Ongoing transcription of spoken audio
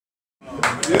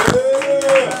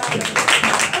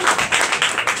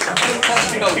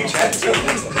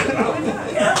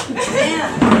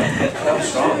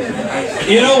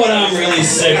You know what I'm really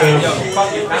sick of?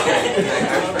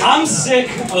 I'm sick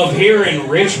of hearing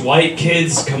rich white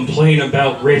kids complain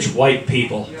about rich white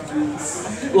people.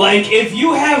 Like, if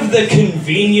you have the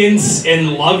convenience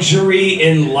and luxury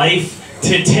in life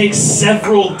to take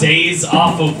several days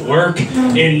off of work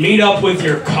and meet up with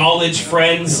your college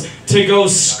friends to go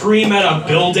scream at a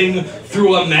building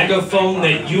through a megaphone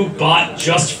that you bought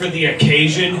just for the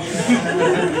occasion,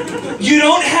 you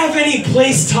don't have any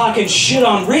place talking shit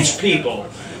on rich people.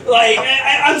 Like,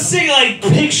 I'm seeing like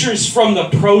pictures from the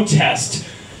protest.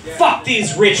 Fuck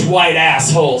these rich white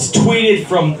assholes, tweeted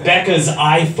from Becca's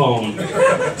iPhone.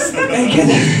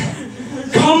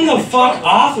 Come the fuck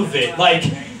off of it. Like,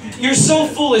 you're so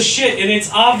full of shit, and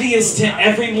it's obvious to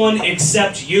everyone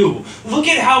except you. Look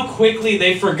at how quickly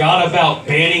they forgot about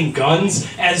banning guns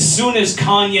as soon as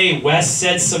Kanye West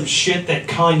said some shit that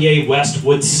Kanye West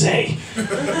would say.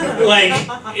 Like,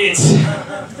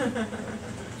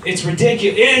 it's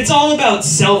ridiculous. It's all about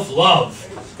self-love.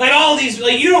 Like, all these,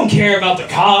 like, you don't care about the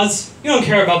cause, you don't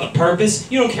care about the purpose,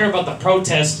 you don't care about the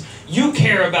protest, you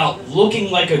care about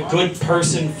looking like a good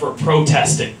person for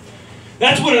protesting.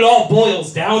 That's what it all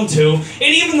boils down to. And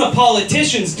even the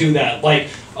politicians do that. Like,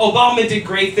 Obama did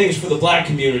great things for the black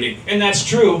community. And that's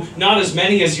true. Not as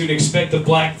many as you'd expect the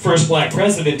first black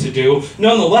president to do.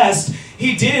 Nonetheless,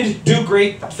 he did do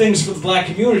great things for the black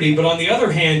community. But on the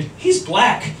other hand, he's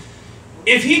black.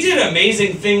 If he did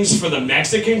amazing things for the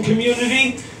Mexican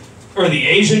community, or the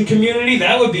Asian community,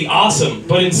 that would be awesome.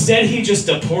 But instead, he just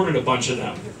deported a bunch of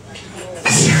them.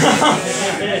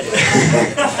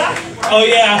 Oh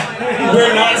yeah,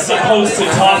 we're not supposed to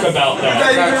talk about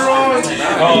that.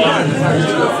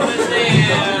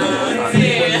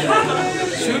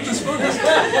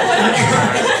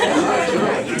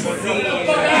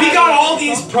 We got all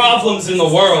these problems in the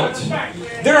world.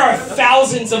 There are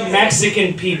thousands of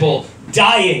Mexican people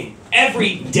dying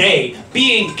every day,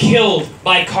 being killed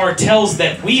by cartels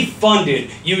that we funded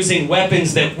using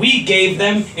weapons that we gave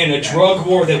them in a drug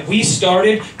war that we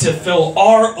started to fill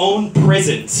our own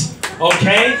prisons.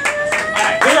 Okay?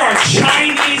 There are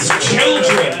Chinese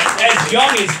children as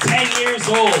young as 10 years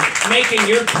old making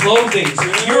your clothing,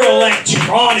 your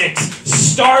electronics,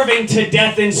 starving to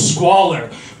death in squalor.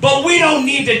 But we don't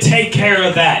need to take care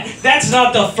of that. That's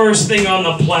not the first thing on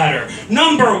the platter.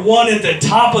 Number one at the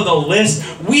top of the list,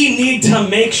 we need to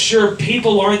make sure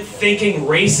people aren't thinking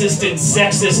racist and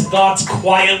sexist thoughts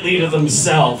quietly to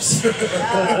themselves.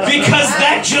 Because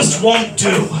that just won't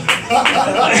do.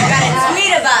 Gotta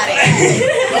tweet about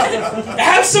it.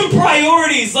 Have some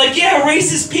priorities. Like, yeah,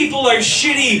 racist people are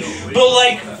shitty, but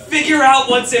like, figure out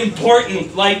what's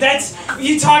important. Like, that's,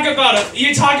 you talk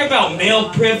about male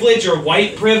privilege or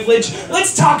white privilege.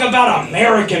 Let's talk about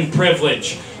American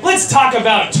privilege. Let's talk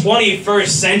about 21st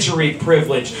century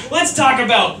privilege. Let's talk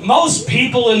about most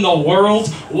people in the world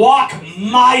walk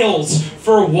miles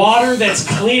for water that's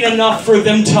clean enough for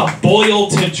them to boil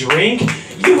to drink.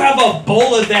 You have a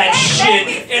bowl of that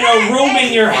shit in a room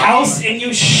in your house and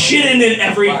you shit in it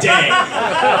every day.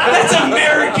 That's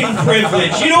American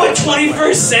privilege. You know what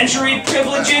 21st century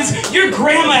privilege is? Your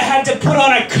grandma had to put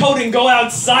on a coat and go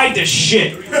outside to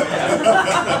shit.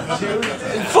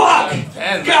 Fuck!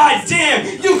 God damn!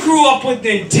 You grew up with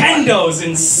Nintendos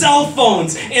and cell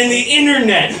phones and the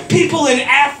internet. People in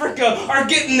Africa are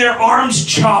getting their arms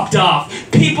chopped off.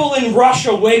 People in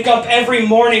Russia wake up every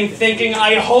morning thinking,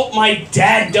 I hope my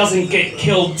dad doesn't get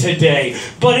killed today.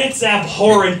 But it's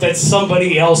abhorrent that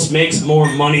somebody else makes more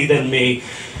money than me.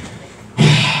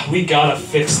 We gotta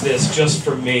fix this just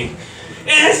for me. And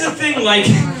that's the thing, like,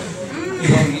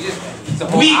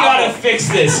 we gotta fix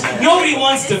this. Nobody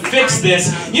wants to fix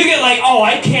this. You get like, oh,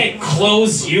 I can't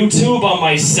close YouTube on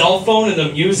my cell phone and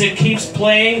the music keeps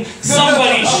playing.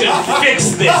 Somebody should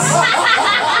fix this.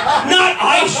 Not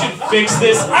I should fix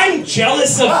this. I'm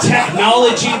jealous of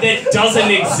technology that doesn't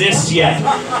exist yet.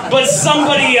 But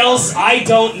somebody else I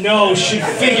don't know should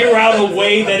figure out a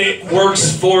way that it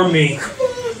works for me.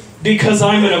 Because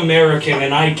I'm an American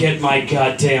and I get my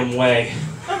goddamn way.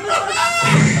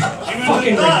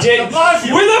 Fucking ridiculous.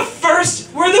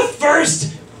 We're the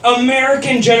first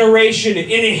American generation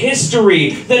in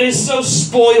history that is so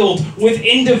spoiled with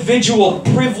individual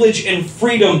privilege and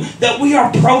freedom that we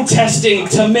are protesting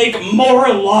to make more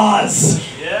laws.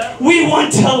 We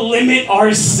want to limit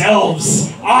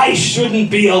ourselves. I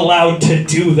shouldn't be allowed to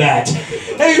do that.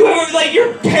 Have you ever, like,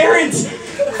 your parents,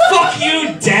 fuck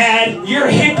you, Dad. Your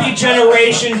hippie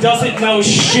generation doesn't know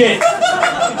shit.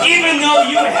 Even though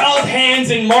you held hands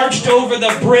and marched over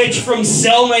the bridge from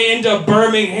Selma into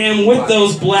Birmingham with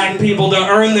those black people to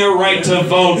earn their right to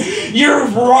vote,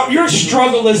 your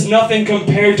struggle is nothing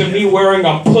compared to me wearing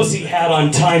a pussy hat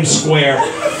on Times Square.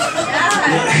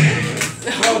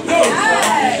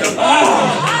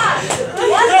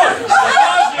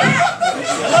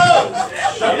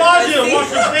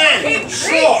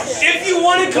 If you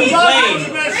want to complain,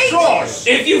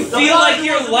 if you feel like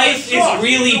your life is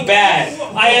really bad,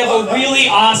 I have a really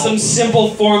awesome,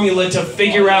 simple formula to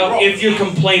figure out if your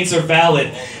complaints are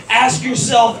valid. Ask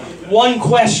yourself one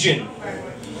question.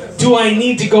 Do I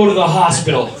need to go to the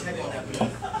hospital?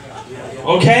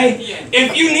 Okay?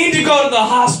 If you need to go to the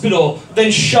hospital,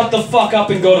 then shut the fuck up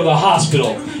and go to the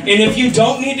hospital. And if you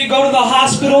don't need to go to the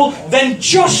hospital, then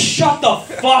just shut the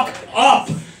fuck up.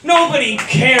 Nobody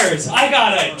cares. I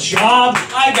got a job,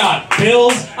 I got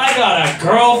bills, I got a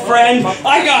girlfriend,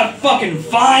 I got fucking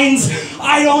fines.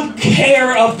 I don't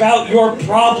care about your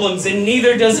problems, and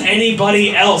neither does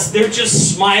anybody else. They're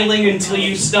just smiling until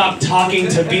you stop talking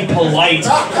to be polite.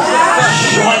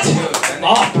 Shut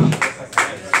up.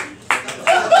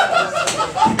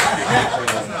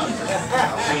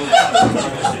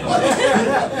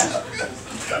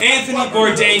 Anthony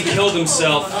Bourdain killed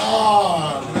himself.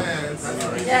 Oh, man.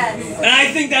 And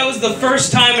I think that was the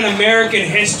first time in American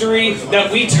history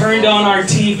that we turned on our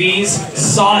TVs,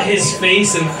 saw his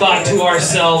face, and thought to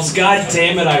ourselves, God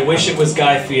damn it, I wish it was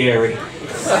Guy Fieri.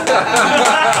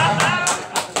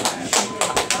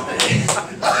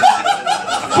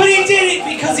 But he did it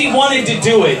because he wanted to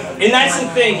do it. And that's the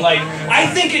thing, like, I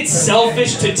think it's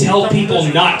selfish to tell people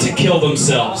not to kill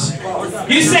themselves.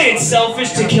 You say it's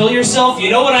selfish to kill yourself, you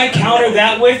know what I counter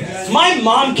that with? My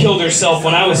mom killed herself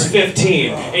when I was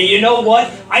 15. And you know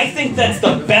what? I think that's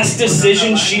the best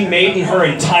decision she made in her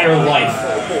entire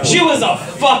life. She was a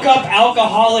fuck-up,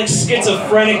 alcoholic,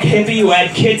 schizophrenic hippie who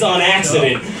had kids on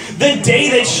accident. The day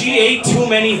that she ate too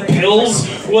many pills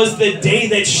was the day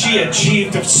that she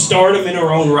achieved stardom in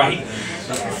her own right.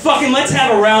 Fucking let's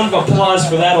have a round of applause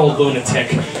for that old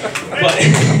lunatic. But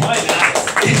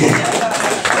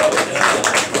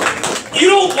you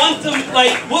don't want them,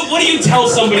 like, what do you tell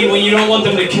somebody when you don't want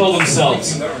them to kill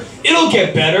themselves? It'll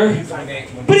get better,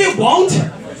 but it won't.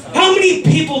 How many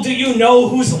people do you know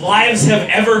whose lives have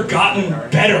ever gotten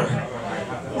better?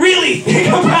 Really think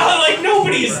about it, like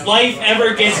nobody's life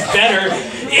ever gets better.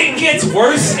 It gets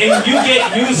worse and you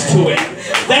get used to it.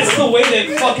 That's the way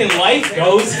that fucking life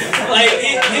goes. Like,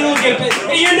 it'll get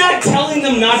better. You're not telling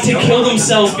them not to kill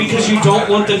themselves because you don't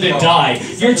want them to die.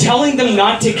 You're telling them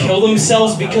not to kill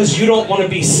themselves because you don't want to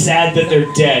be sad that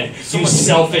they're dead. You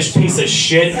selfish piece of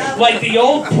shit. Like the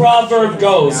old proverb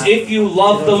goes, if you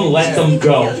love them, let them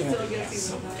go.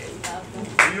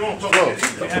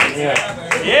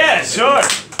 Yeah, sure.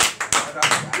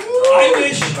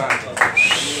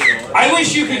 I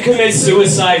wish you could commit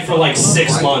suicide for like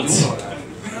 6 months.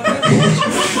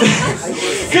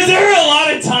 Because there are a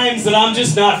lot of times that I'm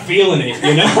just not feeling it,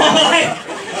 you know? Like,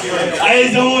 I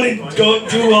don't want to go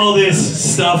do all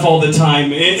this stuff all the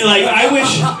time. I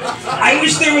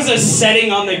wish there was a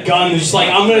setting on the gun that's like,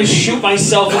 I'm going to shoot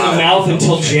myself in the mouth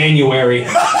until January.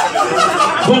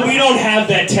 But we don't have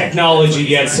that technology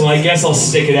yet, so I guess I'll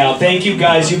stick it out. Thank you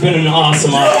guys, you've been an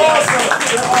awesome audience.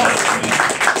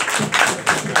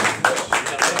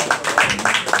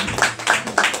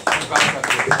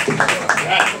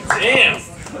 Damn.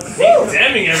 Hey,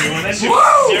 damning everyone. That shit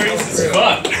was serious as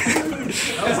fuck.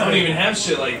 I don't even have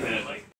shit like that.